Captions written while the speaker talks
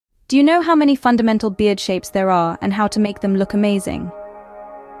Do you know how many fundamental beard shapes there are and how to make them look amazing?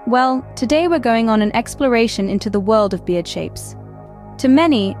 Well, today we're going on an exploration into the world of beard shapes. To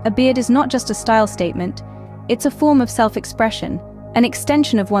many, a beard is not just a style statement, it's a form of self-expression, an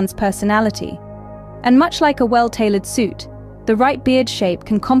extension of one's personality. And much like a well-tailored suit, the right beard shape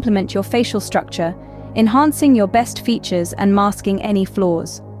can complement your facial structure, enhancing your best features and masking any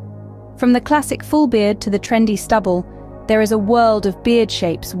flaws. From the classic full beard to the trendy stubble, there is a world of beard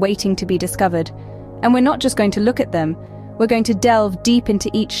shapes waiting to be discovered. And we're not just going to look at them, we're going to delve deep into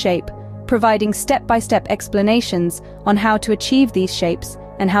each shape, providing step-by-step explanations on how to achieve these shapes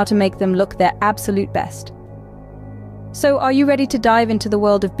and how to make them look their absolute best. So, are you ready to dive into the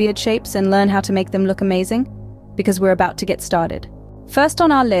world of beard shapes and learn how to make them look amazing? Because we're about to get started. First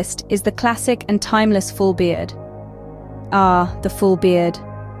on our list is the classic and timeless full beard. Ah, the full beard.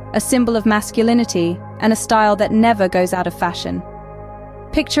 A symbol of masculinity and a style that never goes out of fashion.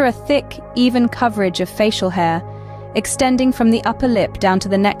 Picture a thick, even coverage of facial hair, extending from the upper lip down to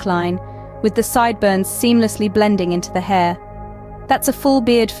the neckline, with the sideburns seamlessly blending into the hair. That's a full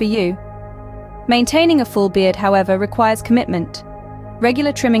beard for you. Maintaining a full beard, however, requires commitment.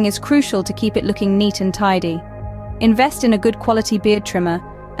 Regular trimming is crucial to keep it looking neat and tidy. Invest in a good quality beard trimmer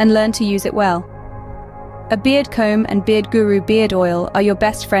and learn to use it well. A beard comb and Beard Guru beard oil are your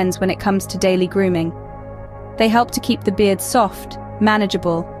best friends when it comes to daily grooming. They help to keep the beard soft,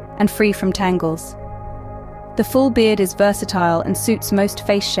 manageable, and free from tangles. The full beard is versatile and suits most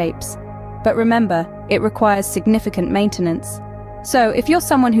face shapes, but remember, it requires significant maintenance. So, if you're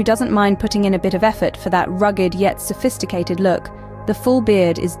someone who doesn't mind putting in a bit of effort for that rugged yet sophisticated look, the full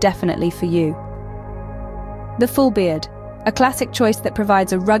beard is definitely for you. The full beard, a classic choice that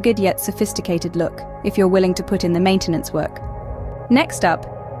provides a rugged yet sophisticated look, if you're willing to put in the maintenance work. Next up,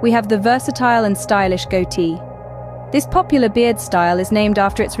 we have the versatile and stylish goatee. This popular beard style is named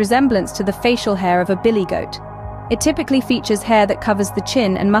after its resemblance to the facial hair of a billy goat. It typically features hair that covers the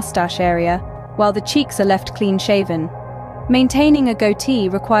chin and mustache area, while the cheeks are left clean-shaven. Maintaining a goatee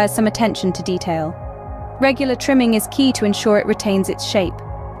requires some attention to detail. Regular trimming is key to ensure it retains its shape.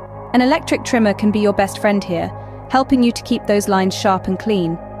 An electric trimmer can be your best friend here, helping you to keep those lines sharp and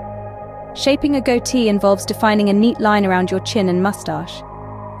clean. Shaping a goatee involves defining a neat line around your chin and mustache.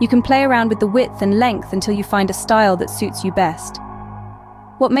 You can play around with the width and length until you find a style that suits you best.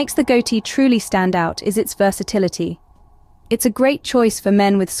 What makes the goatee truly stand out is its versatility. It's a great choice for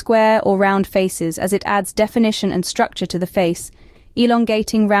men with square or round faces as it adds definition and structure to the face,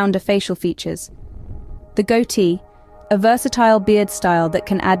 elongating rounder facial features. The goatee, a versatile beard style that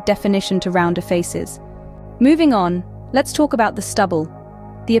can add definition to rounder faces. Moving on, let's talk about the stubble,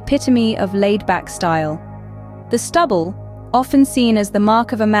 the epitome of laid-back style. The stubble, often seen as the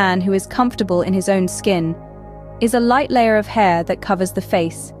mark of a man who is comfortable in his own skin, is a light layer of hair that covers the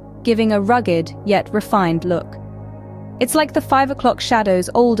face, giving a rugged yet refined look. It's like the 5 o'clock shadow's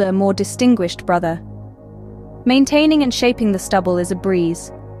older, more distinguished brother. Maintaining and shaping the stubble is a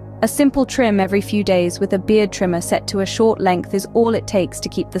breeze. A simple trim every few days with a beard trimmer set to a short length is all it takes to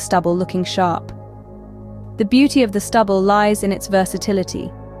keep the stubble looking sharp. The beauty of the stubble lies in its versatility.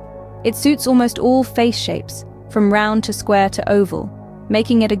 It suits almost all face shapes, from round to square to oval,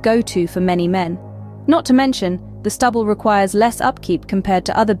 making it a go-to for many men. Not to mention, the stubble requires less upkeep compared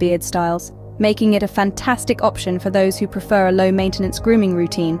to other beard styles, making it a fantastic option for those who prefer a low-maintenance grooming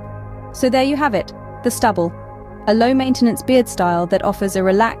routine. So there you have it, the stubble, a low-maintenance beard style that offers a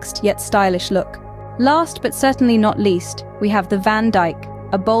relaxed yet stylish look. Last but certainly not least, we have the Van Dyke,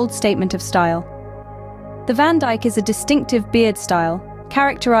 a bold statement of style. The Van Dyke is a distinctive beard style,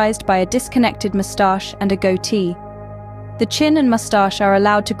 characterized by a disconnected moustache and a goatee. The chin and moustache are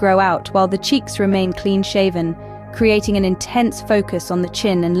allowed to grow out while the cheeks remain clean-shaven, creating an intense focus on the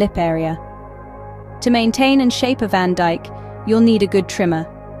chin and lip area. To maintain and shape a Van Dyke, you'll need a good trimmer.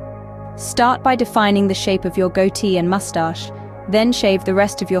 Start by defining the shape of your goatee and moustache, then shave the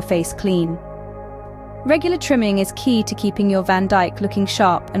rest of your face clean. Regular trimming is key to keeping your Van Dyke looking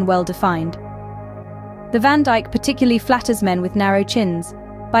sharp and well-defined. The Van Dyke particularly flatters men with narrow chins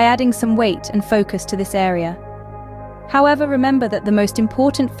by adding some weight and focus to this area. However, remember that the most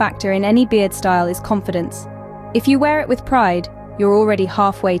important factor in any beard style is confidence. If you wear it with pride, you're already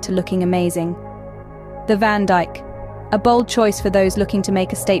halfway to looking amazing. The Van Dyke, a bold choice for those looking to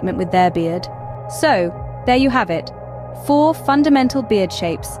make a statement with their beard. So, there you have it, 4 fundamental beard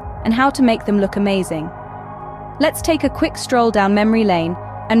shapes and how to make them look amazing. Let's take a quick stroll down memory lane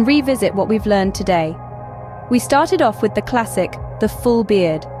and revisit what we've learned today. We started off with the classic, the full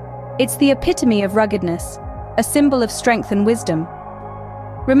beard. It's the epitome of ruggedness, a symbol of strength and wisdom.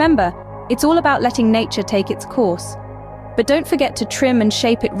 Remember, it's all about letting nature take its course. But don't forget to trim and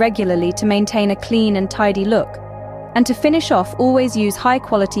shape it regularly to maintain a clean and tidy look. And to finish off, always use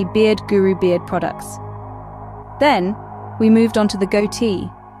high-quality Beard Guru beard products. Then, we moved on to the goatee,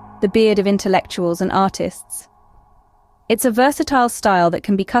 the beard of intellectuals and artists. It's a versatile style that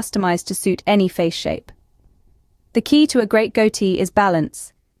can be customized to suit any face shape. The key to a great goatee is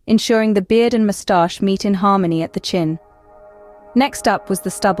balance, ensuring the beard and moustache meet in harmony at the chin. Next up was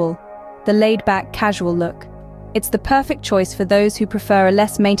the stubble, the laid-back, casual look. It's the perfect choice for those who prefer a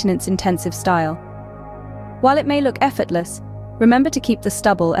less maintenance-intensive style. While it may look effortless, remember to keep the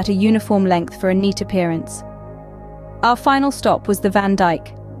stubble at a uniform length for a neat appearance. Our final stop was the Van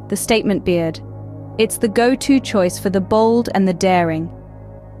Dyke, the statement beard. It's the go-to choice for the bold and the daring.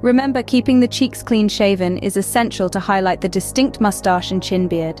 Remember, keeping the cheeks clean-shaven is essential to highlight the distinct mustache and chin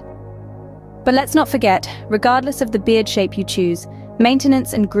beard. But let's not forget, regardless of the beard shape you choose,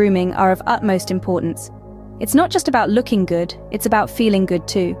 maintenance and grooming are of utmost importance. It's not just about looking good, it's about feeling good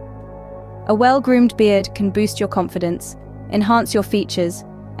too. A well-groomed beard can boost your confidence, enhance your features,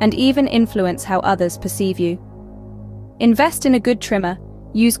 and even influence how others perceive you. Invest in a good trimmer,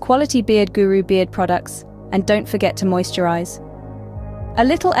 use quality Beard Guru beard products, and don't forget to moisturize. A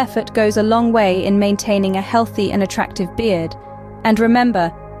little effort goes a long way in maintaining a healthy and attractive beard, and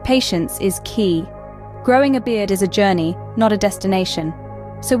remember, patience is key. Growing a beard is a journey, not a destination.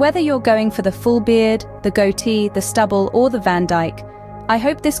 So whether you're going for the full beard, the goatee, the stubble, or the Van Dyke, I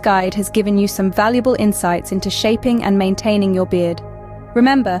hope this guide has given you some valuable insights into shaping and maintaining your beard.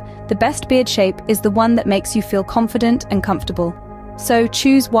 Remember, the best beard shape is the one that makes you feel confident and comfortable. So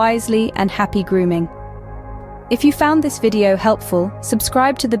choose wisely and happy grooming. If you found this video helpful,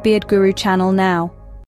 subscribe to the Beard Guru channel now.